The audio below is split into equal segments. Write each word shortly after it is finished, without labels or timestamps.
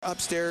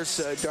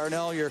Upstairs,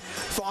 Darnell, your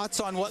thoughts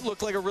on what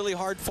looked like a really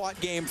hard-fought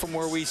game from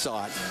where we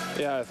saw it?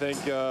 Yeah, I think,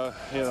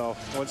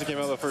 once it came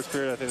out of the first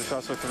period, I think the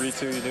shots were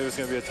 3-2. You knew it was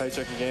going to be a tight,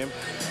 checking game.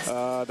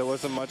 There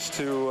wasn't much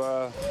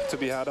to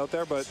be had out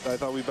there, but I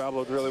thought we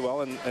battled really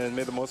well and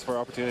made the most of our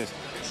opportunities.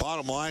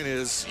 Bottom line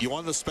is you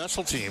won the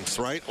special teams,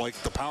 right? Like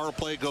the power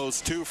play goes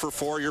 2 for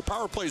 4. Your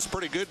power play is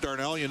pretty good,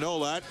 Darnell. You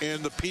know that.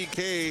 And the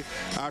PK,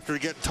 after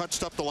getting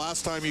touched up the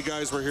last time you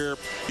guys were here,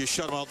 you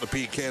shut them out in the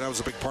PK, and that was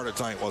a big part of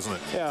the night, wasn't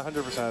it? Yeah,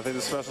 100%. I think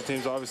the special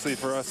teams, obviously,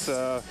 for us,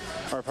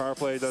 our power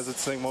play does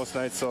its thing most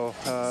nights. So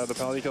the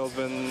penalty kill's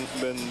been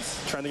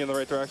trending in the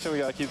right direction. We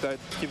got to keep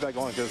that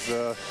going because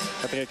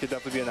I think it could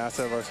definitely be an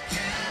asset of ours.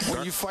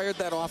 When you fired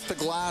that off the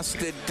glass,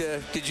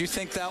 did you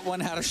think that one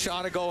had a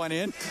shot of going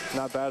in?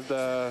 Not bad.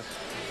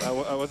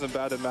 I wasn't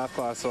bad in math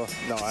class, so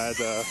no, I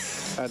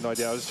had no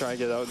idea. I was just trying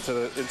to get out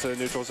into the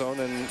neutral zone,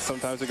 and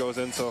sometimes it goes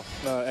in. So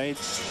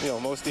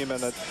most team men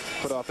that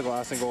put it off the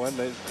glass and go in,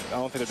 I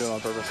don't think they're doing it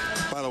on purpose.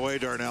 By the way,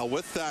 Darnell,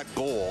 with that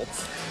goal,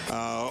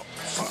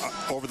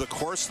 over the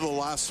course of the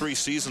last 3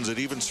 seasons at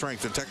even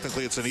strength, and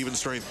technically it's an even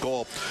strength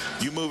goal,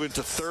 you move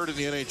into 3rd in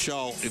the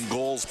NHL in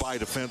goals by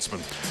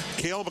defensemen.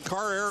 Cale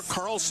Makar, Eric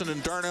Carlson,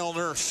 and Darnell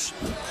Nurse.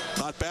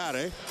 Not bad,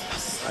 eh?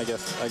 I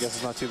guess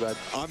it's not too bad.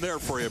 I'm there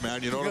for you,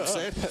 man. You know what I'm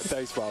saying?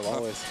 Thanks, Bob.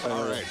 Always.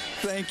 All right.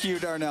 Thank you,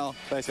 Darnell.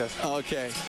 Thanks, guys. Okay.